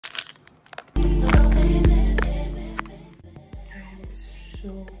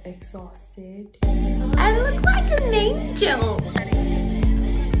so exhausted. I look like an angel.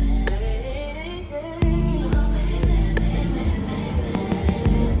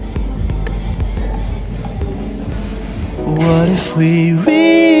 What if we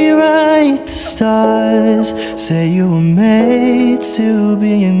rewrite the stars? Say you were made to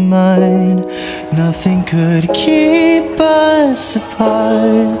be mine. Nothing could keep us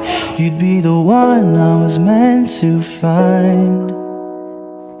apart. You'd be the one I was meant to find.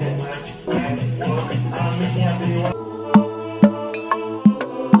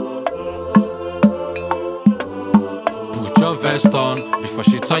 Put your vest on before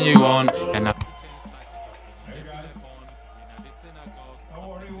she turn you on, and I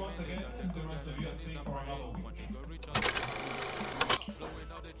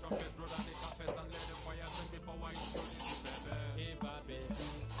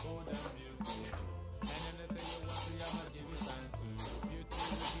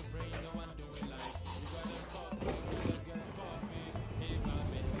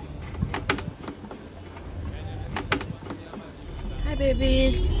Hi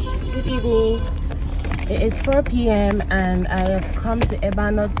babies, good evening. It is 4 p.m. and I have come to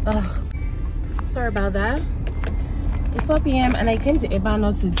Ebano. Oh, sorry about that. It's 4 p.m. and I came to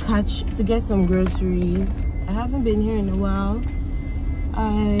Ebano to get some groceries. I haven't been here in a while.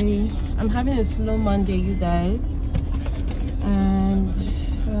 I'm having a slow Monday, you guys, and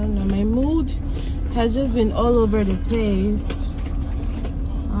I don't know, my mood has just been all over the place.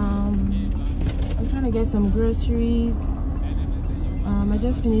 I'm trying to get some groceries. I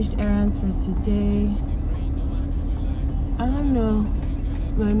just finished errands for today. I don't know,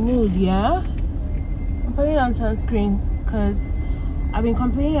 my mood, yeah? I'm putting on sunscreen because I've been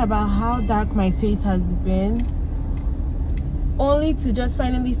complaining about how dark my face has been, only to just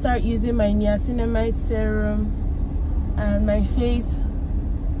finally start using my niacinamide serum and my face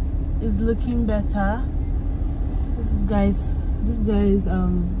is looking better. This guy is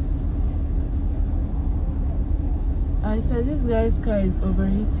I said this guy's car is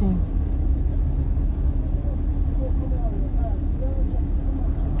overheating.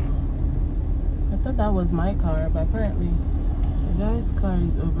 I thought that was my car, but apparently the guy's car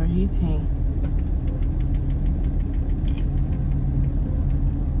is overheating.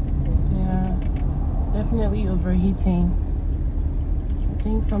 Yeah, definitely overheating. I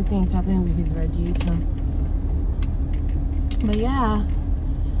think something's happening with his radiator. But yeah,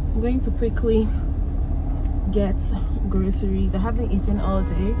 I'm going to quickly get groceries. I haven't eaten all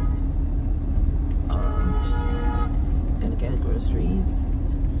day. Gonna get groceries.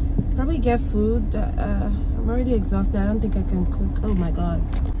 Probably get food. I'm already exhausted. I don't think I can cook. Oh my god,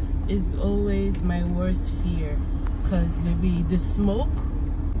 it's always my worst fear, because maybe the smoke.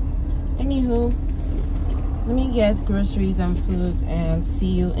 Anywho, let me get groceries and food and see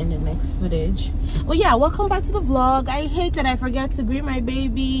you in the next footage. Oh yeah, welcome back to the vlog. I hate that I forget to greet my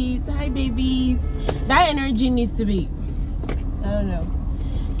babies. Hi babies. That energy needs to be, I don't know.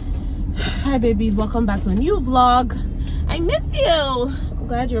 Hi babies, welcome back to a new vlog. I miss you. I'm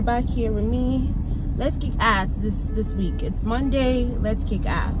glad you're back here with me. Let's kick ass this week. It's Monday. Let's kick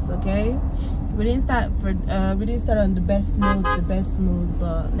ass, okay? We didn't start on the best mood,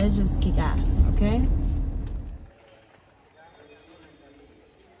 but let's just kick ass, okay?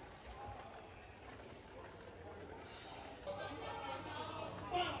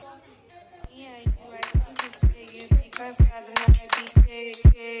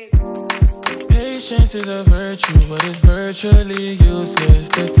 Patience is a virtue, but it's virtually useless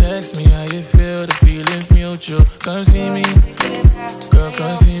to text me how you feel, the feelings mutual. Come see me, girl,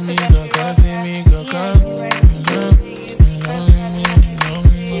 come see me, girl, come see me, girl, come.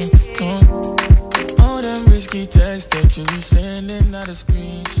 All them risky texts that you be sending, not a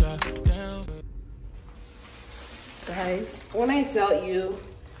screenshot. Guys, when I tell you,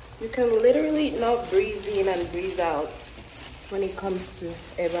 you can literally not breathe in and breathe out when it comes to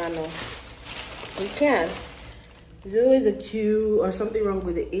Ebano. You can't. There's always a queue or something wrong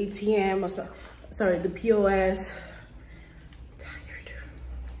with the ATM or sorry, the POS. I'm tired.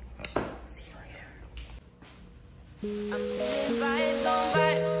 See you later. I'm living vibes on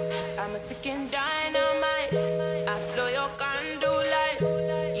vibes. I'm a ticking dynamite. I blow your candle lights.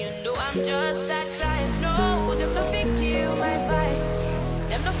 You know I'm just that type. No, them no fit you, my vibe.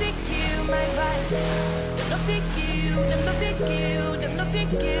 Them no fit you, my vibe. Them no fit you, them no fit you, them no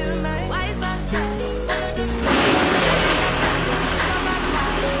fit you, my wise man.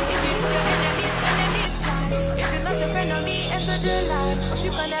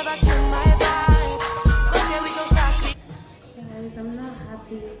 Guys, I'm not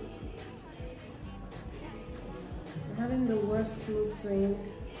happy. I'm having the worst mood swing.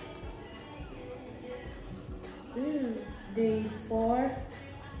 This is day 4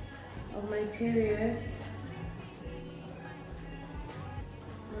 of my period,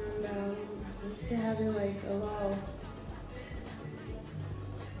 and I'm still having like a lot of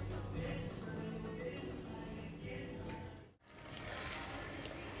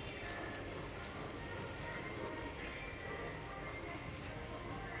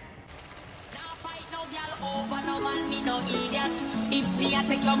over no man, me no idiot. If me a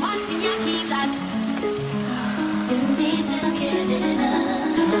take your man, me a keep that. You need to get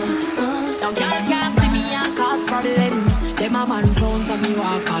enough. No girl can't see me and cause problem. Them a man clowns and me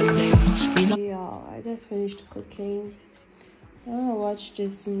walk on them. Me no. Y'all, I just finished cooking. I'm gonna watch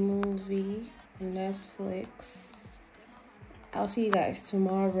this movie on Netflix. I'll see you guys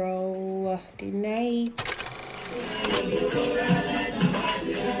tomorrow. Good night.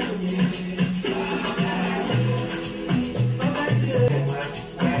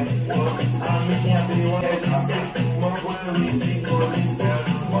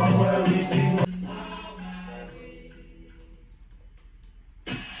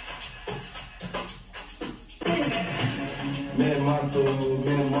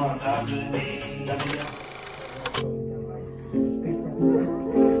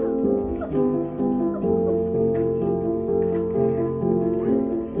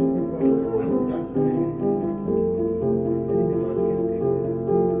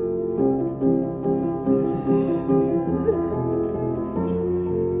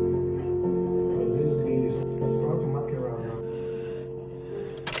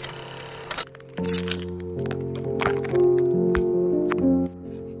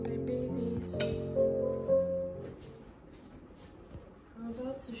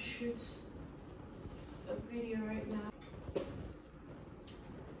 To shoot a video right now.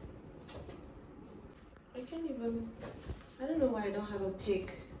 I don't know why I don't have a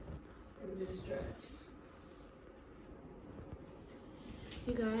pic in this dress.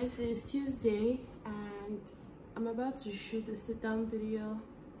 Hey guys, it's Tuesday and I'm about to shoot a sit down video.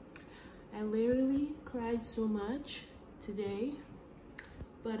 I literally cried so much today,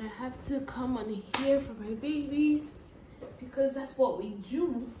 but I have to come on here for my babies because that's what we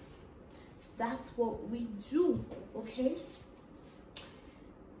do. That's what we do, okay?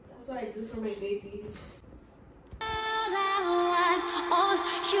 That's what I do for my babies.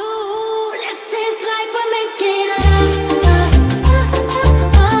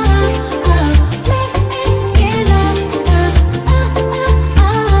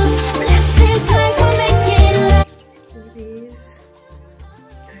 Babies,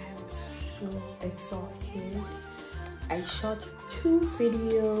 I am so exhausted. I shot 2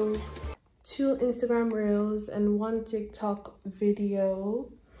 videos, 2 Instagram reels, and 1 TikTok video.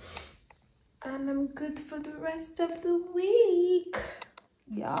 And I'm good for the rest of the week.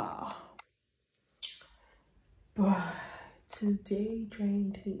 Yeah. But today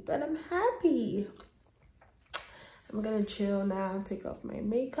drained me, but I'm happy. I'm gonna chill now, take off my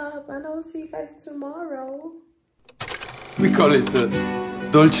makeup, and I'll see you guys tomorrow. We call it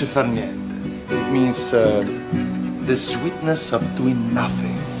dolce far niente. It means the sweetness of doing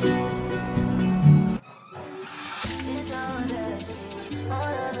nothing.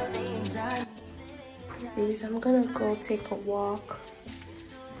 Please, I'm gonna go take a walk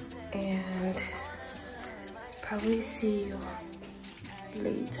and probably see you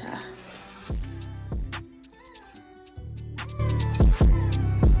later.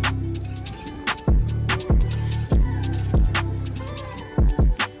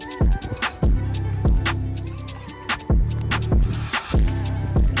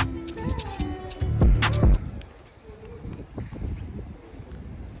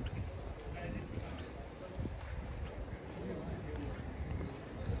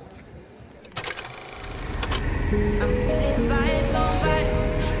 I'm feeling vibes on vibes.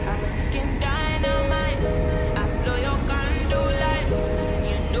 I'm a ticking dynamite. I blow your condo lights.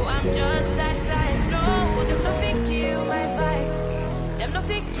 You know I'm just that type. No, them no fit kill my vibe. Them no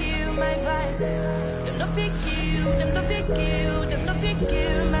fit kill my vibe. Them no fit kill. Them no fit kill. Them no fit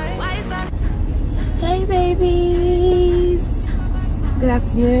kill my wise man. Hey babies, good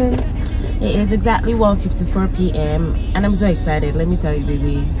afternoon. It is exactly 1:54 p.m. and I'm so excited. Let me tell you,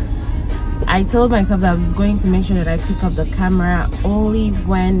 baby, I told myself that I was going to make sure that I pick up the camera only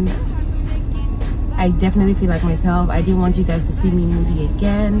when I definitely feel like myself. I didn't want you guys to see me moody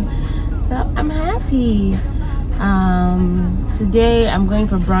again, so I'm happy. Today I'm going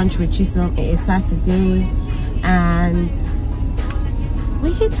for brunch with Chisholm. It is Saturday and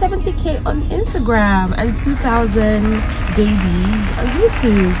we hit 70k on Instagram and 2,000 babies on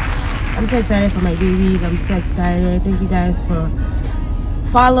YouTube. I'm so excited for my babies. I'm so excited. Thank you guys for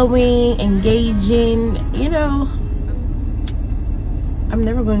following, engaging. You know, I'm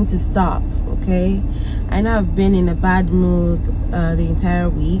never going to stop, okay? I know I've been in a bad mood the entire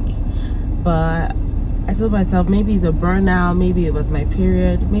week, but I told myself maybe it's a burnout, maybe it was my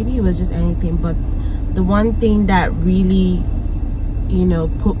period, maybe it was just anything. But the one thing that really, you know,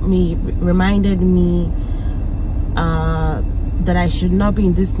 reminded me that I should not be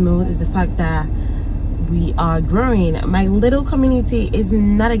in this mood is the fact that we are growing. My little community is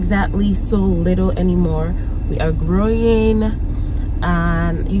not exactly so little anymore. We are growing,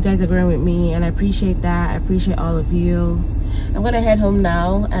 and you guys are growing with me, and I appreciate that. I appreciate all of you. I'm gonna head home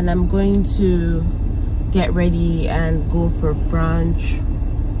now, and I'm going to get ready and go for brunch,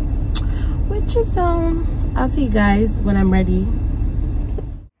 which is I'll see you guys when I'm ready.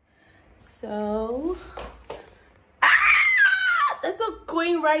 So that's a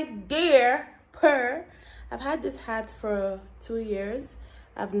queen right there. I've had this hat for 2 years.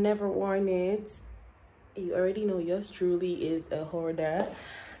 I've never worn it. You already know yours truly is a hoarder.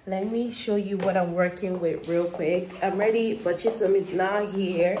 Let me show you what I'm working with real quick. I'm ready, but Chisom is not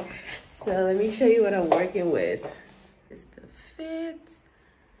here, so let me show you what I'm working with. It's the fit.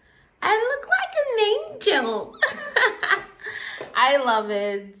 I look like an angel. I love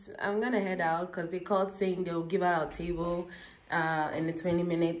it. I'm gonna head out because they called saying they'll give out our table in the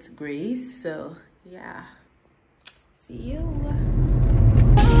 20-minute grace. So yeah, see you.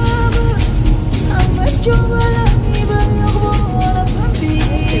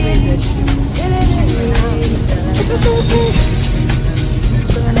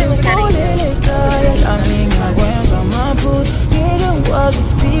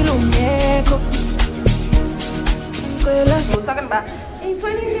 We're talking about in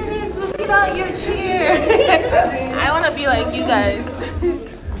 20 minutes we'll give out your chair. I want to be like you guys.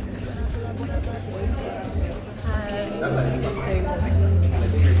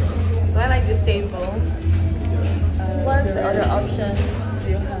 So I like this table. What's the other option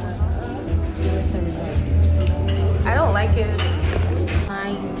you have? I don't like it.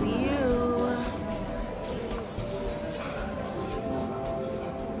 My view.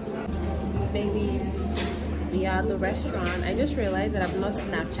 Babies, we are at the restaurant. I just realized that I've not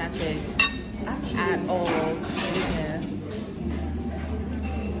Snapchatted at all. Yeah.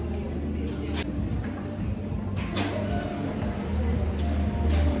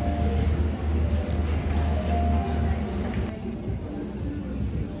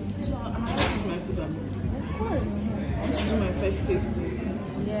 Of course. I should do my first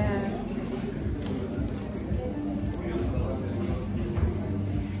tasting. Yeah.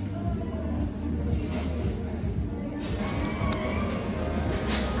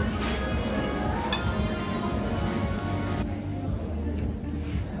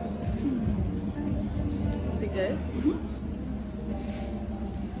 Is it good?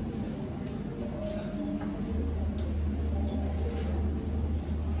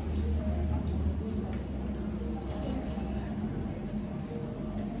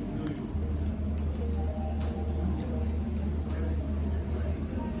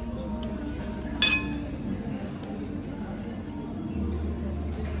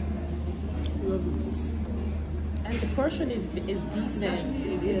 Love it. And the portion is decent.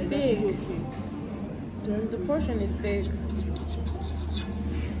 It's big. The portion is big.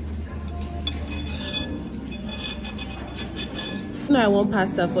 No, I want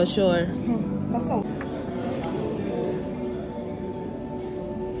pasta for sure. Pasta.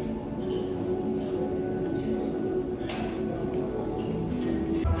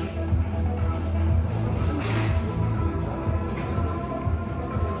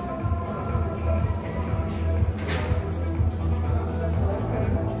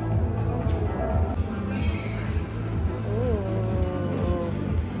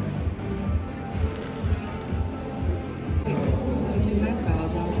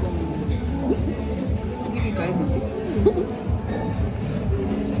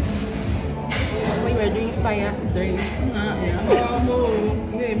 When we're doing fire drinks.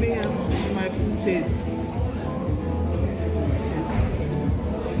 Maybe my food taste.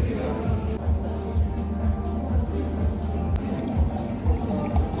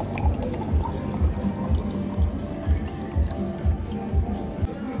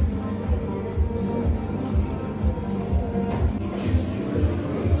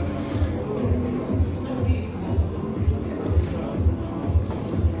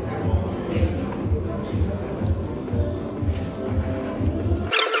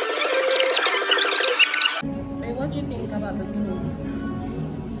 What do you think about the food?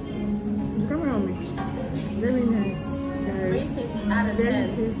 It's coming on me. Very nice. Guys. Races out of Very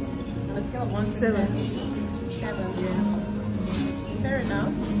 10. tasty. On a scale of 1 to 7. 7. Yeah. Fair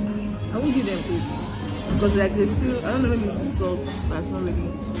enough. I won't give them 8 because like they still. I don't know, maybe it's the salt that's not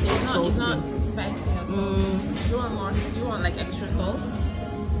really salty. It's not spicy or salty. Do you want more? Do you want like extra salt?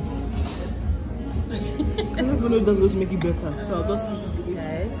 I don't even know if that's supposed to make it better, so I'll just eat it.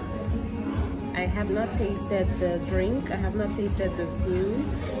 Guys, I have not tasted the drink. I have not tasted the food.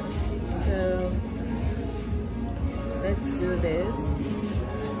 So let's do this.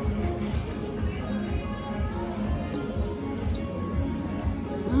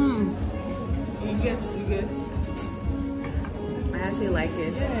 You get. I actually like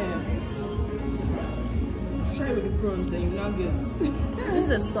it. Yeah. Try with the prawns, then you now get. This is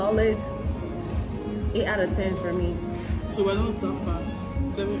a solid 8 out of 10 for me. So we're not that far.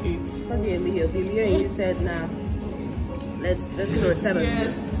 7, 8. Because you're Leo. You said, nah, let's give it a 7.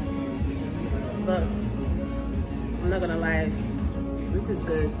 Yes. But I'm not gonna lie, this is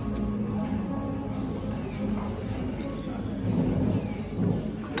good.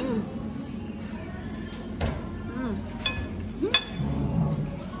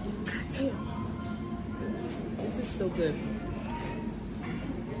 God damn. This is so good.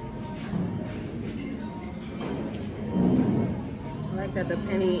 I like that the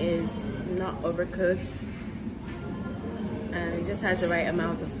penny is not overcooked and it just has the right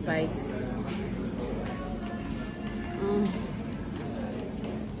amount of spice.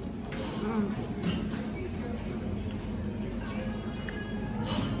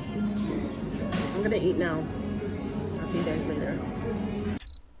 I'm gonna eat now. I'll see you guys later.